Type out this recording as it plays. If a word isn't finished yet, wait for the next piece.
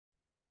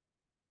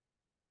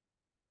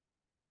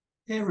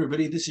Hey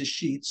everybody, this is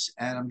Sheets,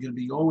 and I'm going to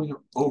be going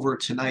over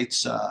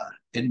tonight's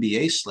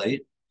NBA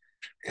slate.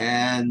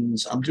 And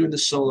I'm doing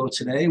this solo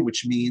today,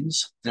 which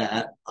means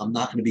that I'm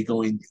not going to be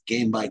going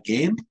game by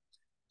game.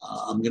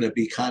 I'm going to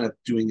be kind of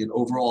doing an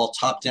overall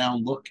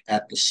top-down look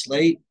at the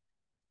slate.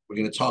 We're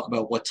going to talk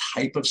about what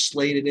type of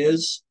slate it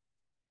is,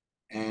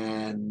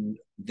 and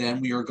then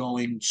we are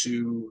going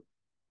to,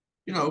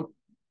 you know,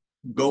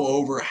 go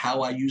over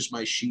how I use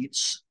my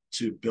sheets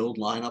to build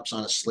lineups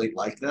on a slate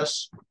like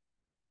this,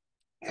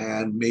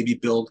 and maybe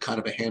build kind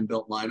of a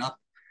hand-built lineup.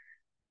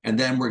 And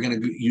then we're going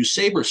to use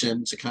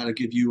SaberSim to kind of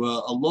give you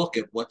a look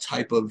at what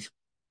type of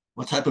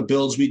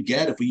builds we'd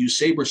get if we use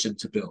SaberSim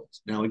to build.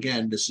 Now,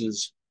 again, this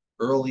is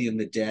early in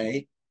the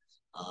day,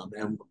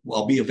 and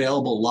I'll be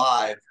available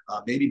live.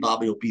 Maybe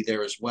Bobby will be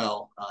there as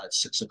well at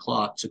 6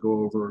 o'clock to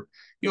go over,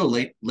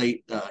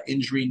 late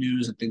injury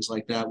news and things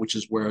like that, which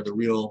is where the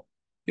real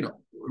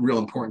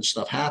important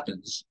stuff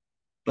happens.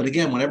 But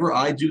again, whenever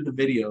I do the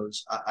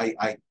videos,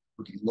 I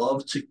would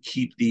love to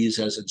keep these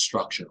as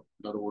instructional.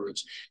 In other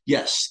words,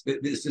 yes,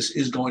 this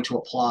is going to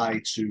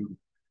apply to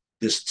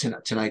this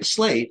tonight's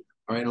slate.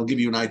 All right, I'll give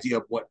you an idea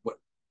of what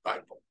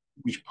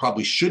we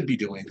probably should be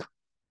doing,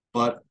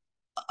 but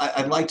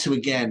I'd like to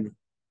again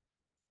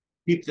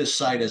keep this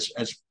site as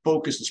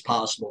focused as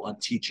possible on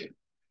teaching,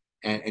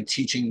 and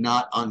teaching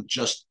not on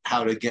just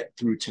how to get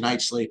through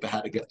tonight's slate, but how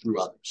to get through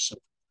others. So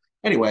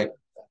anyway.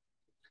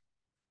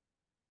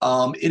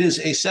 It is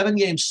a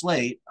 7-game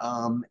slate,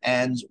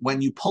 and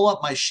when you pull up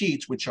my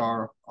sheets, which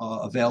are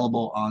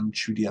available on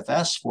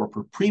TrueDFS for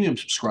premium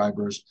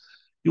subscribers,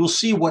 you will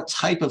see what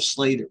type of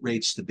slate it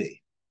rates to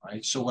be.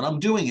 Right. So what I'm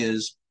doing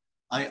is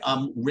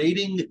I'm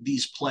rating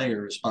these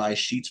players by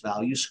sheets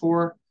value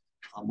score,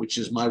 which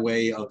is my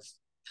way of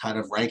kind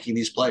of ranking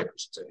these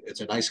players.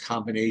 It's a nice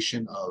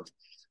combination of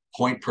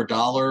point per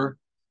dollar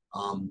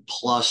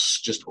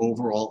plus just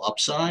overall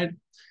upside.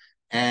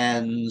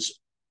 And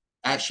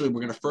actually, we're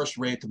going to first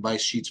rate them by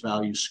sheets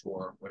value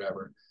score,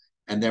 whatever,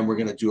 and then we're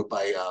going to do it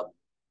by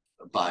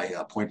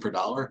point per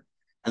dollar.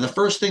 And the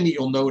first thing that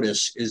you'll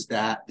notice is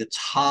that the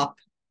top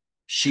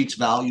sheets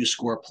value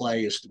score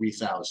play is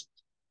 3,000.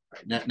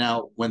 Right?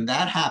 Now, when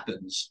that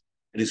happens,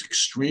 it is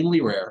extremely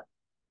rare.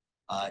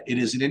 It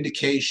is an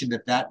indication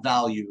that that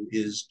value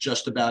is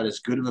just about as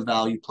good of a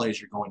value play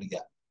as you're going to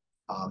get,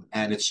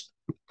 and it's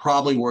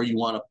probably where you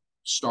want to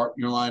start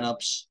your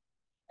lineups.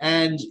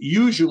 And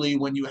usually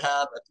when you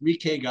have a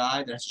 3K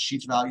guy that has a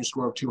sheets value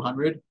score of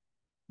 200,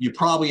 you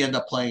probably end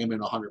up playing him in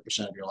 100%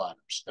 of your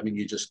lineups. I mean,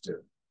 you just do.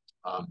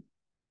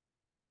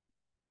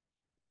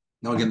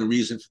 Now, again, the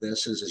reason for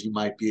this is, as you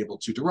might be able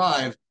to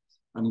derive,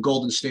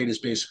 Golden State is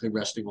basically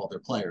resting all their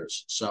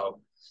players. So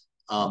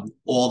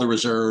all the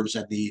reserves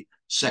and the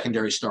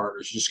secondary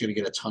starters are just going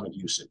to get a ton of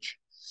usage.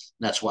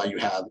 And that's why you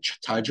have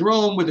Ty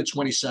Jerome with a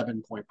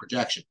 27-point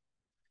projection.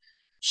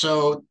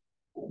 So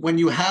when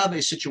you have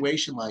a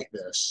situation like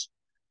this,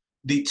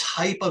 the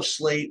type of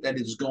slate that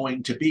is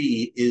going to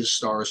be is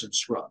stars and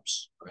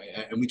scrubs,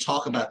 right? And we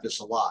talk about this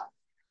a lot.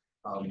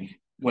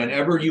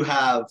 Whenever you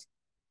have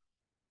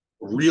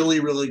really,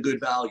 really good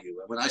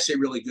value, and when I say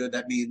really good,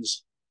 that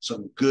means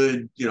some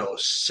good,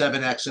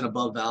 7x and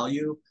above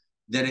value,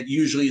 then it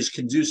usually is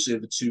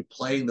conducive to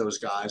playing those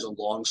guys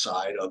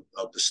alongside of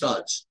the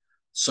studs,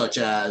 such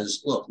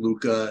as, look,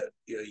 Luka,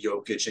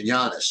 Jokic, and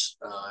Giannis,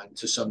 and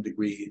to some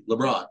degree,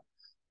 LeBron.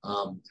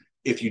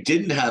 If you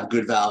didn't have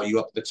good value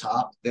up at the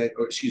top,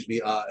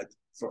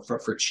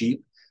 for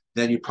cheap,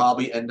 then you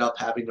probably end up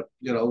having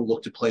to,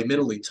 look to play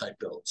middling type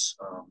builds.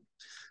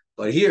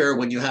 But here,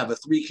 when you have a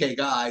 3K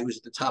guy who's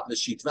at the top of the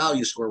sheet's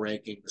value score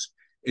rankings,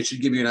 it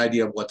should give you an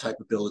idea of what type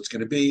of build it's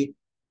going to be.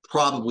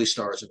 Probably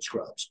stars and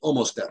scrubs,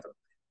 almost definitely.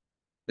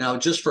 Now,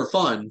 just for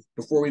fun,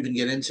 before we even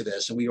get into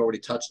this, and we already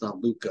touched on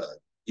Luka,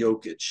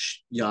 Jokic,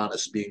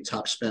 Giannis being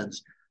top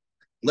spends,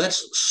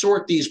 let's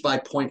sort these by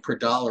point per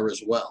dollar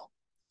as well.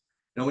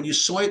 Now, when you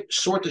sort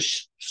the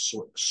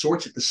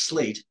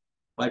slate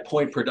by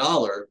point per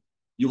dollar,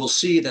 you will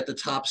see that the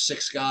top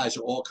 6 guys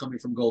are all coming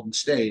from Golden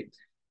State,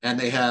 and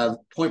they have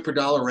point per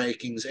dollar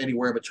rankings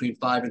anywhere between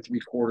 5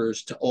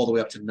 3/4 to all the way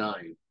up to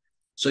 9.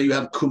 So you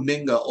have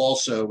Kuminga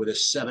also with a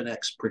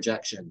 7x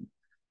projection,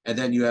 and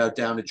then you have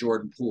down to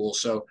Jordan Poole.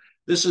 So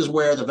this is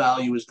where the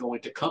value is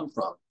going to come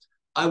from.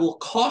 I will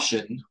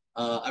caution,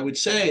 I would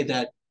say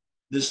that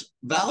this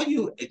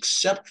value,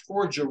 except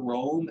for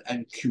Jerome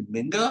and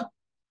Kuminga,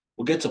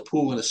 we'll get to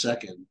Poole in a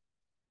second,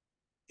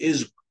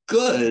 is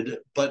good,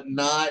 but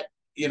not,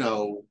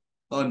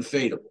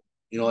 unfadable.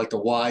 Like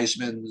the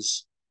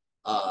Wisemans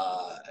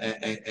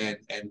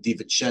and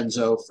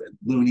DiVincenzo and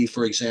Looney,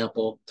 for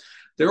example.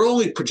 They're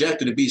only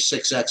projected to be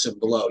 6x and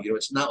below.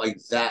 It's not like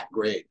that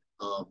great.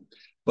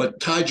 But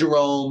Ty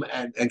Jerome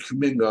and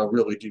Kuminga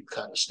really do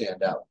kind of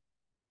stand out.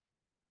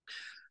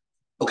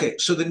 Okay,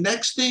 so the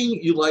next thing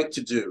you like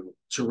to do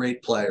to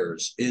rate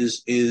players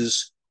is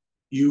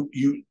you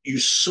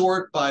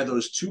sort by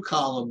those 2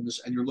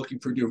 columns, and you're looking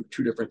for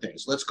 2 different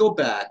things. Let's go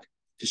back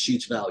to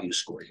sheets value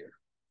score here.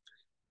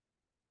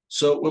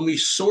 So when we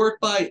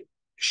sort by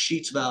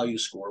sheets value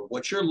score,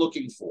 what you're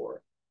looking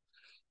for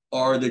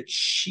are the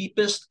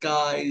cheapest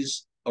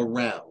guys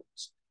around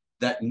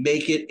that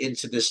make it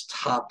into this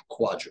top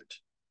quadrant.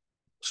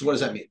 So what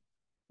does that mean?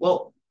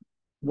 Well,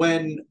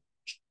 when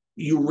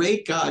you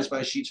rate guys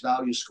by Sheets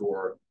value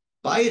score,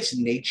 by its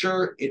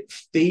nature, it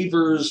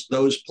favors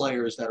those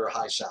players that are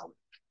high salary.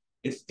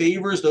 It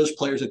favors those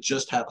players that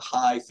just have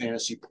high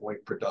fantasy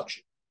point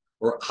production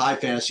or high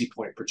fantasy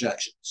point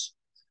projections.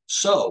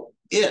 So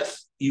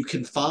if you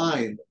can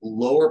find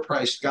lower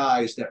priced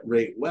guys that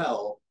rate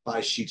well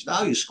by Sheets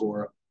value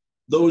score,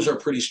 those are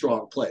pretty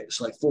strong plays.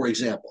 Like, for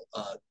example,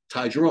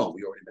 Ty Jerome,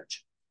 we already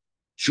mentioned.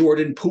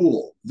 Jordan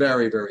Poole,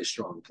 very, very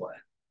strong play.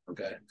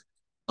 Okay.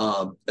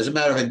 As a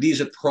matter of fact, these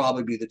would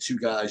probably be the two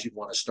guys you'd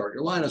want to start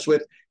your lineups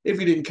with if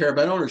you didn't care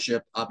about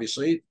ownership,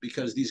 obviously,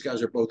 because these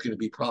guys are both going to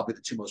be probably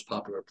the two most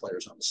popular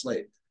players on the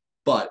slate.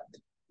 But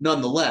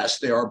nonetheless,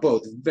 they are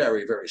both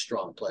very, very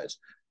strong plays.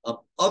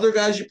 Other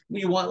guys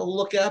you want to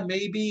look at,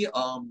 maybe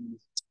Bam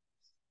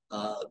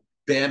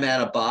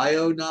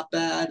Adebayo, not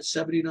bad,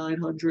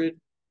 7,900.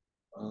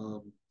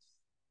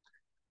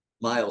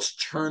 Miles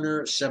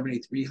Turner,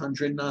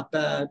 7,300, not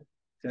bad.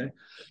 Okay.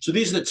 So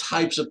these are the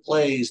types of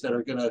plays that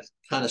are going to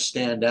kind of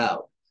stand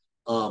out,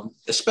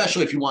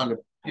 especially if you want to,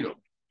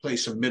 play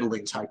some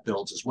middling type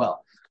builds as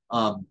well.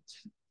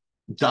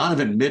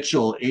 Donovan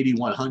Mitchell,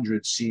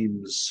 8,100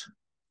 seems,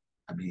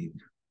 I mean,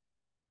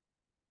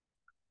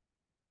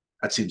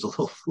 that seems a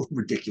little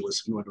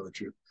ridiculous if you want to know the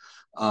truth.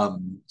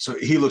 So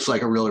he looks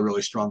like a really,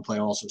 really strong play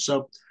also.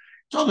 So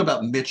talking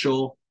about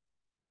Mitchell,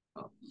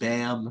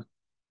 Bam,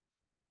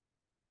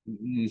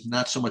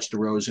 not so much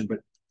DeRozan, but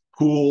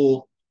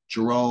Poole,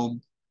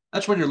 Jerome.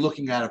 That's when you're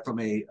looking at it from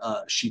a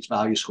Sheets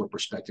value score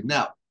perspective.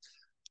 Now,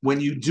 when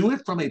you do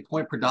it from a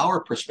point per dollar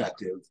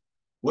perspective,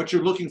 what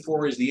you're looking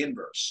for is the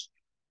inverse.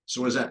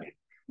 So what does that mean?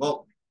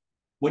 Well,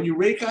 when you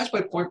rate guys by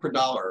point per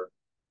dollar,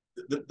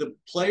 the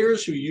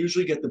players who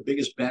usually get the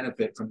biggest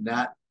benefit from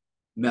that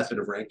method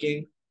of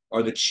ranking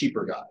are the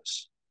cheaper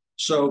guys.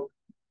 So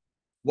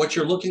what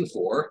you're looking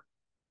for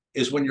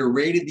is when you're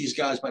rated these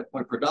guys by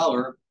point per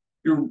dollar,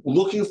 you're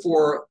looking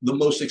for the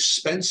most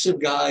expensive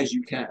guys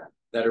you can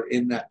that are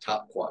in that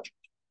top quadrant.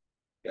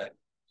 Okay.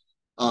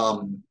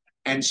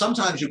 And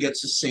sometimes you get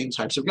the same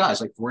types of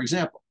guys. Like, for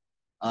example,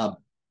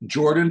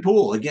 Jordan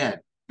Poole, again,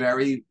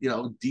 very,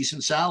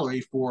 decent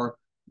salary for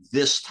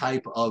this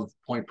type of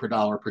point per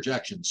dollar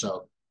projection.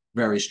 So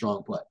very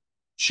strong play.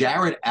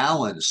 Jarrett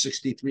Allen,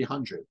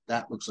 6,300.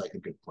 That looks like a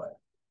good play.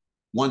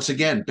 Once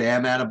again,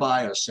 Bam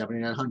Adebayo,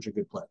 7,900,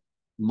 good play.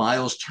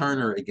 Miles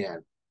Turner,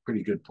 again,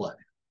 pretty good play,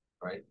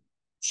 right?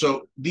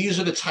 So these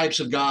are the types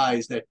of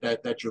guys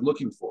that you're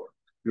looking for.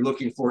 You're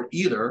looking for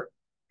either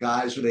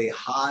guys with a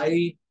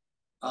high,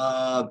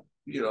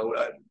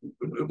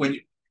 when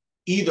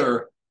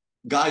either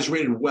guys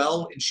rated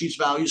well in Sheets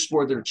value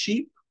score that are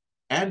cheap,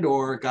 and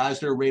or guys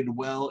that are rated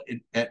well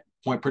at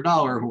point per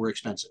dollar who are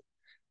expensive.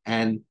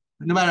 And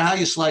no matter how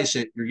you slice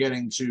it, you're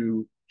getting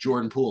to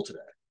Jordan Poole today.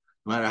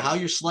 No matter how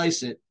you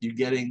slice it, you're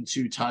getting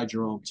to Ty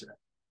Jerome today.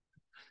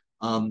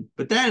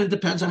 But then it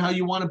depends on how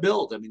you want to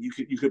build. I mean,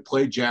 you could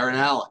play Jarrett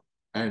Allen,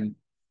 and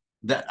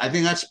that I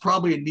think that's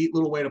probably a neat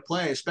little way to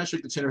play, especially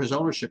consider his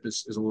ownership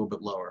is a little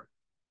bit lower.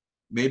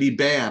 Maybe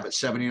Bam at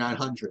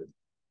 7,900.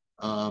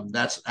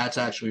 That's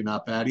actually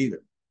not bad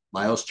either.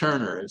 Miles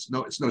Turner. It's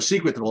no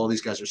secret that all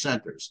these guys are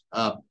centers.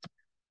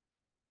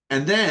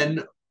 And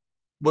then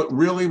what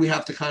really we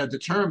have to kind of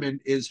determine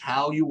is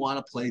how you want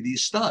to play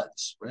these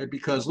studs, right?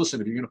 Because listen,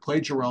 if you're going to play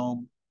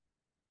Jerome,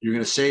 you're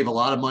going to save a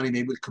lot of money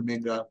maybe with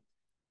Kuminga.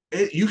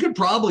 You can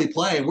probably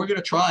play, and we're going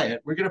to try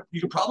it.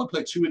 You can probably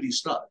play two of these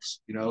studs,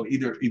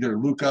 either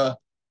Luka,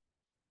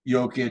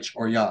 Jokic,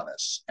 or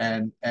Giannis,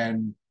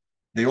 and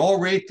they all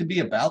rate to be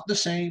about the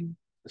same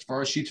as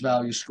far as Sheets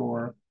value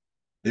score.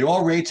 They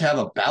all rate to have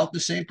about the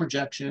same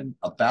projection,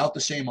 about the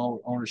same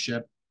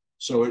ownership.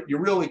 So you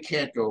really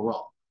can't go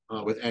wrong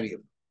with any of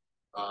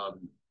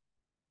them.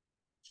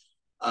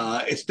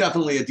 It's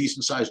definitely a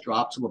decent sized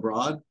drop to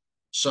LeBron.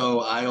 So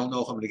I don't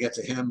know if I'm going to get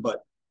to him,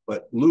 but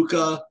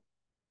Luka,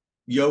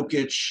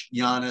 Jokic,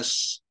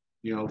 Giannis,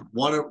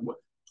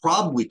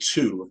 probably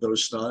two of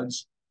those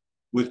studs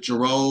with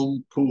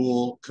Jerome,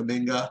 Poole,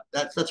 Kuminga.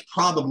 That's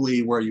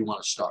probably where you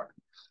want to start.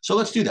 So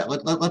let's do that.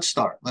 Let's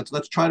start.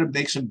 Let's try to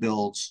make some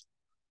builds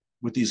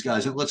with these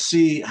guys, and let's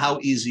see how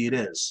easy it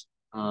is,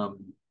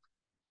 and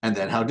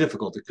then how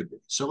difficult it could be.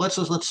 So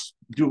let's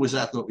do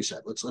exactly what we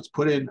said. Let's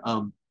put in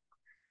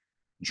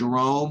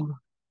Jerome,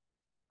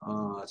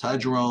 Ty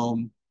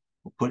Jerome.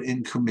 We'll put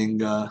in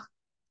Kuminga,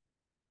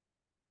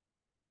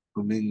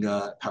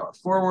 power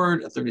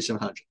forward at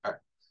 3,700. All right.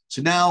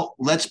 So now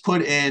let's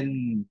put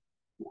in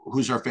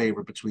who's our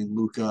favorite between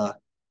Luka,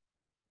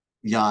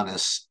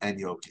 Giannis, and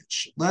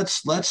Jokic.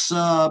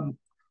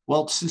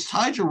 Well, since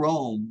Ty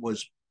Jerome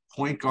was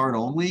point guard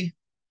only,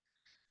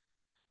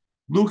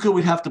 Luka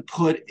would have to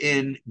put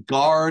in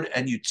guard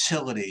and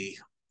utility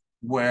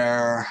you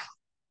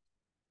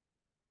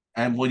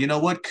know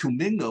what?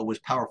 Kuminga was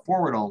power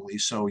forward only,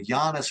 so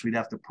Giannis we'd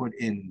have to put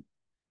in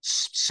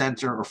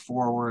center or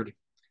forward.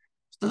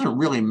 doesn't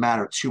really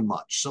matter too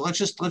much. So let's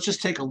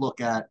just take a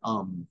look at I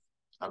don't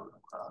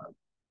know,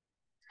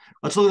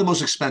 let's look at the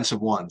most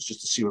expensive ones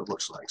just to see what it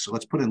looks like. So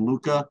let's put in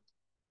Luca,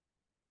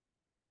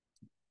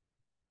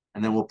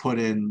 and then we'll put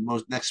in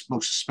most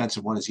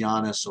expensive one is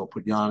Giannis. So we'll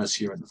put Giannis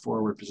here in the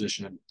forward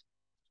position.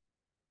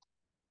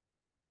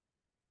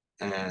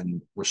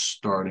 And we're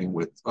starting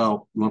with,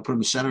 oh, you want to put him in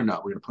the center? No,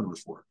 we're going to put him in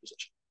the forward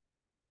position.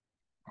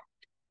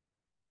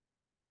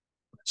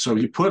 So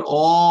you put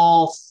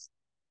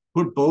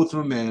both of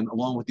them in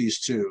along with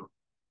these two,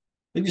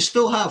 then you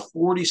still have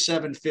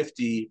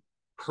 47.50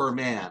 per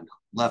man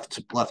left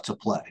to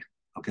play.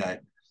 Okay.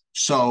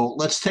 So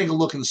let's take a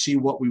look and see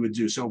what we would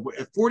do. So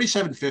at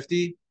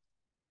 47.50,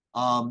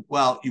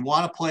 well, you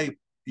want to play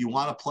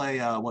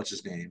what's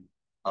his name?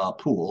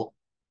 Poole.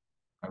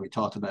 We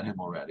talked about him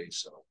already,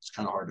 so it's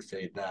kind of hard to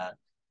fade that.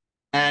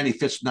 And he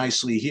fits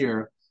nicely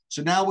here.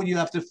 So now what you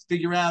have to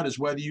figure out is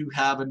whether you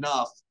have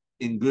enough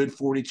in good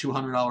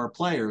 $4,200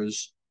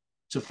 players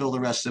to fill the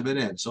rest of it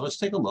in. So let's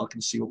take a look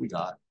and see what we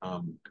got.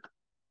 And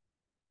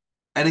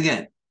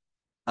again,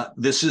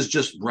 this is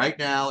just right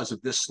now as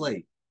of this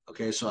slate.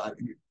 Okay, so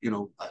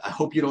I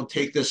hope you don't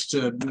take this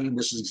to mean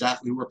this is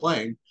exactly who we're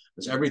playing,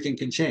 because everything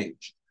can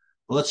change.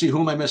 But let's see,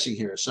 who am I missing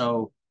here?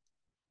 So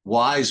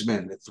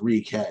Wiseman at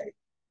 3K,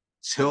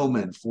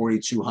 Tillman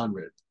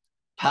 4,200,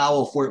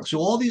 Powell 40. So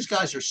all these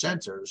guys are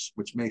centers,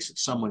 which makes it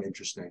somewhat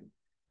interesting.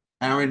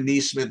 Aaron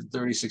Nesmith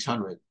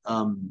 3,600.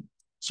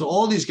 So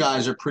all these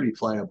guys are pretty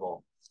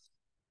playable.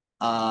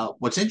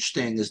 What's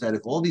interesting is that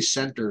if all these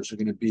centers are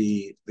going to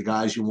be the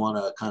guys you want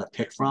to kind of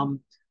pick from,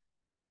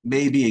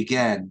 maybe the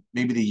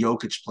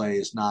Jokic play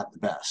is not the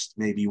best.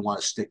 Maybe you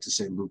want to stick to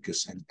say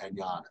Lucas and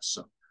Giannis.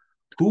 So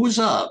who was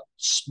a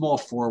small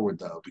forward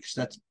though?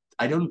 Because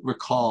I don't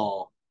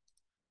recall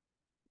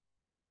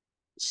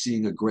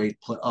seeing a great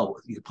play. Oh,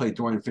 you could play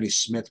Dorian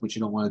Finney-Smith, which you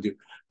don't want to do.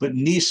 But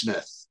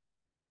Nesmith,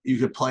 you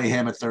could play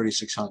him at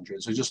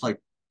 3,600. So just like,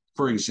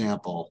 for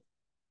example,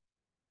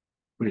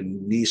 put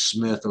in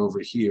Nesmith over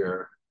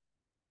here.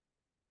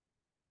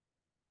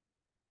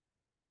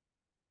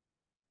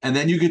 And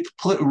then you could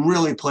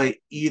really play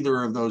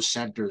either of those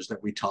centers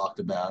that we talked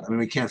about. I mean,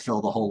 we can't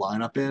fill the whole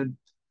lineup in,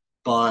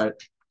 but,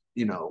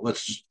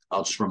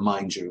 I'll just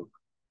remind you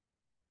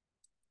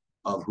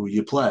of who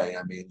you play.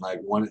 I mean, like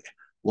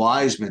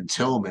Wiseman,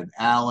 Tillman,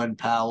 Allen,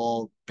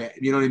 Powell,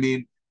 you know what I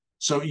mean?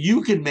 So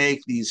you can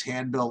make these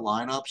hand-built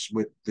lineups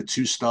with the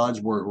two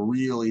studs work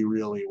really,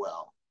 really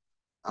well.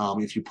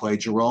 If you play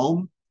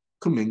Jerome,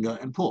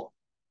 Kuminga, and Poole.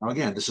 Now,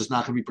 again, this is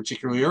not going to be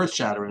particularly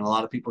earth-shattering. A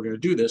lot of people are going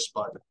to do this,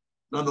 but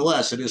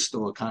nonetheless, it is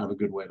still a kind of a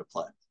good way to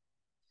play.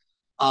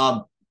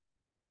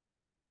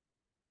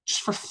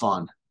 Just for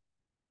fun,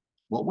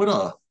 what would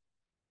a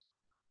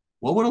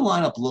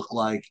lineup look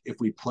like if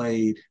we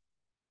played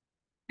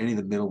any of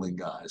the middling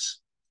guys?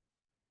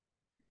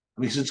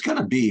 I mean, because it's going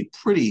to be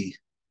pretty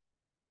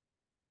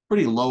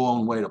low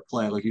owned way to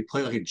play. Like you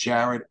play like a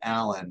Jared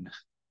Allen,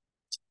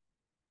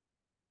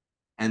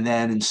 and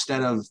then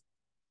instead of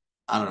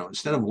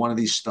one of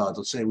these studs,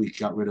 let's say we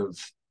got rid of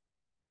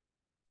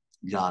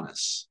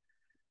Giannis,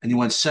 and you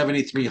went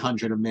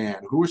 7,300 a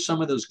man. Who are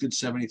some of those good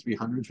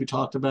 7,300s we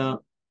talked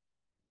about?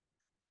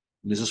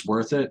 And is this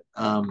worth it?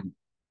 Talked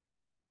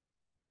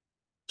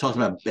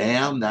about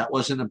Bam. That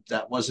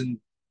wasn't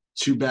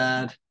too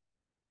bad.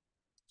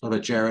 Talked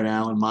about Jared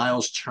Allen,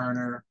 Miles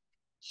Turner,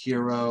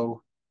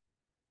 Hero,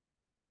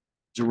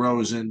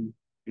 DeRozan.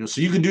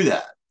 So you can do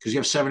that because you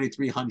have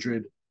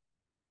 7,300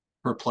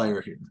 per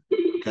player here.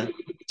 Okay.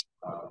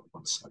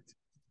 1 second.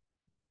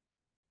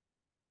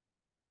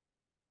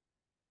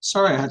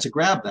 Sorry, I had to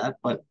grab that,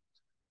 but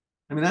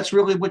I mean that's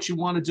really what you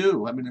want to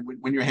do. I mean,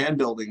 when you're hand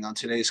building on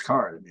today's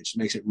card, I mean, it just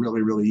makes it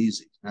really, really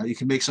easy. Now you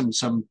can make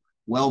some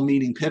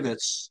well-meaning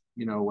pivots,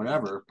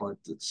 whatever, but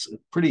it's a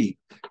pretty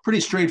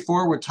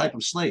straightforward type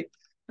of slate.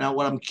 Now,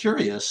 what I'm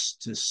curious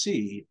to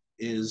see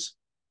is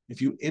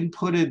if you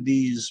inputted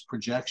these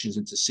projections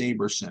into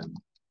SaberSim,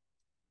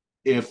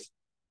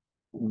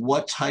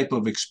 what type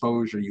of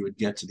exposure you would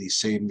get to these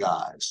same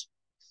guys.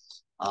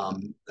 Now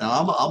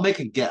I'll make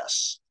a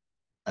guess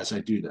as I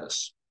do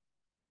this.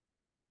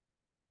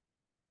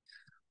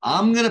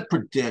 I'm going to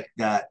predict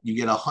that you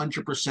get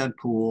 100%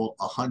 Poole,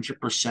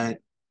 100%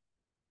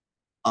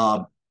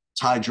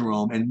 Ty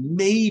Jerome, and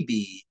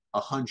maybe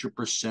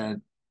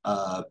 100%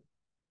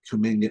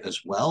 Kuminga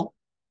as well,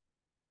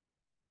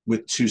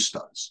 with two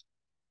studs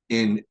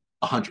in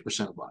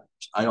 100% of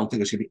lineups. I don't think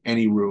there's going to be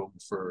any room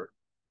for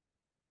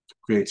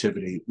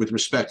creativity with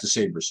respect to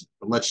Sabres.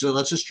 But let's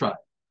just try it.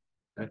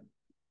 Okay?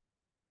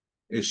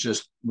 It's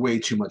just way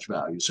too much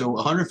value. So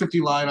 150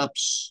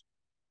 lineups.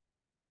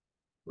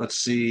 Let's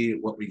see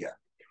what we get.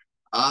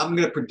 I'm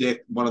going to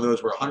predict one of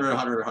those where 100,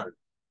 100, 100.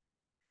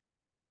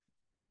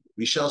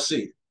 We shall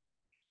see.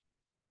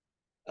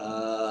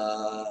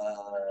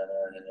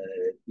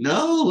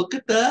 No, look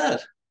at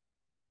that.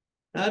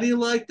 How do you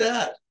like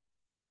that?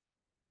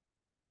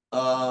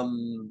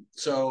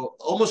 So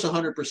almost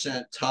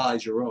 100% Ty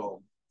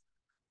Jerome,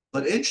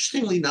 but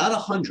interestingly, not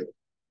 100.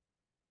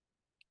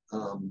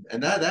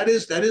 And that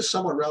is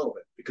somewhat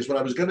relevant because what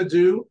I was going to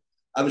do,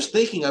 I was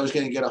thinking I was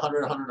going to get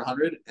 100, 100,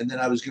 100, and then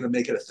I was going to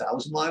make it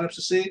 1,000 lineups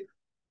to see.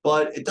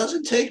 But it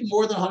doesn't take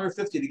more than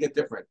 150 to get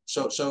different.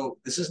 So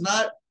this is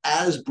not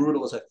as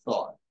brutal as I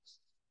thought.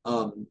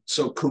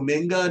 So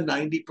Kuminga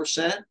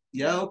 90%,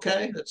 yeah,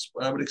 okay, that's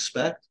what I would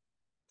expect.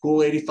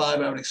 Pool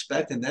 85, I would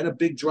expect, and then a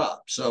big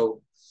drop.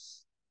 So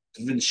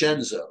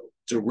Vincenzo,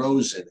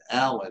 DeRozan,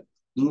 Allen,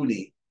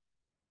 Looney,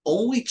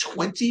 only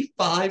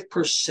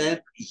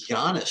 25%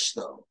 Giannis,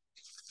 though.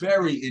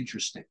 Very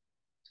interesting.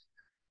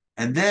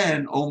 And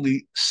then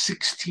only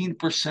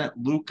 16%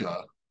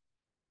 Luca.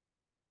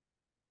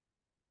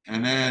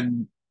 And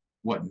then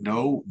what?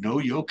 No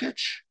Jokic?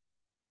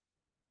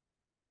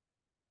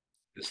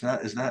 Is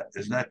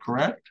that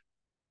correct?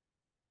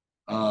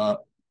 Uh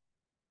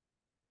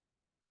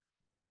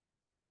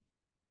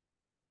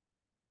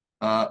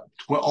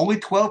only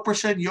 12%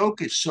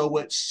 Jokic. So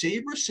what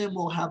Sabersim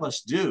will have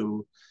us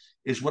do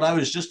is what I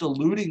was just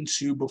alluding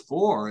to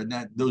before, and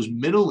that those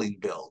middling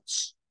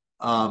builds.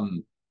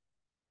 Um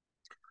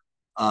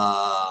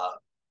uh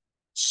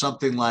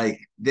Something like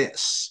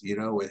this,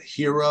 with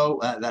Hero,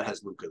 that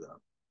has Luca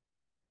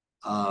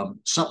though.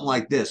 Something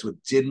like this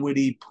with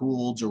Dinwiddie,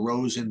 Poole,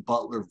 DeRozan,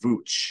 Butler,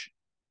 Vooch,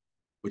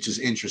 which is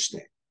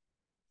interesting.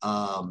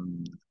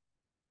 Um,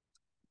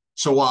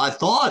 so while I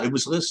thought it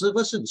was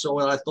listen, so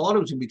while I thought it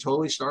was gonna be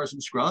totally stars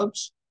and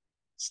scrubs,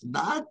 it's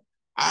not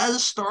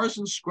as stars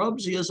and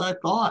scrubsy as I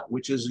thought,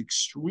 which is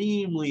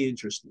extremely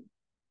interesting.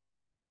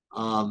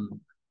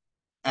 Um,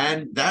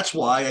 and that's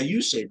why I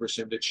use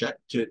SaberSim to check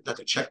to not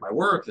to check my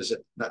work, is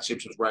it not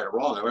SaberSim's right or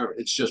wrong. However,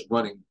 it's just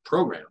running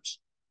programs.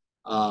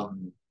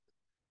 Um,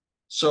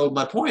 So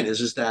my point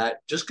is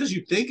that just because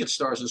you think it's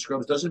stars and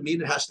scrubs doesn't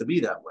mean it has to be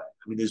that way.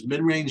 I mean, these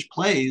mid-range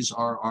plays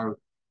are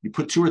you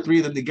put two or three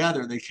of them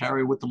together, they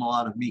carry with them a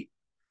lot of meat.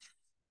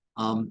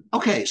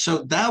 Okay,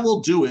 so that will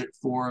do it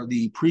for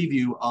the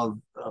preview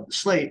of the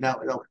slate. Now,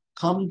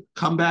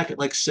 come back at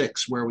like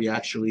 6 where we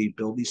actually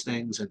build these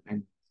things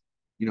and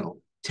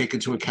take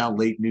into account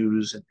late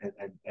news and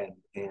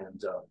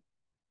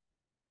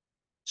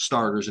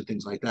starters and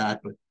things like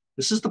that. But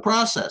this is the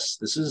process.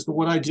 This is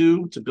what I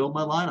do to build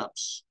my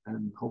lineups,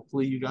 and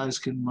hopefully you guys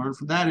can learn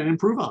from that and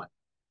improve on it.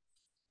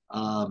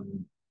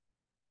 Um,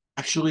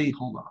 Actually,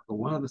 hold on. The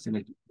one other thing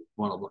I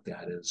want to look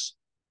at is,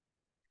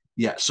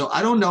 yeah. So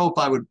I don't know if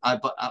I would. I'm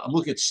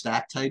looking at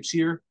stack types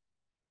here.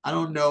 I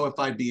don't know if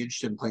I'd be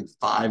interested in playing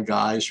 5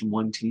 guys from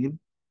one team.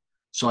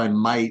 So I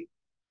might,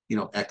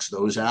 X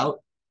those out.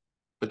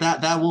 But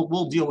that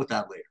we'll deal with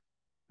that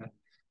later.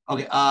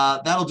 Okay.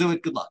 That'll do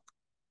it. Good luck.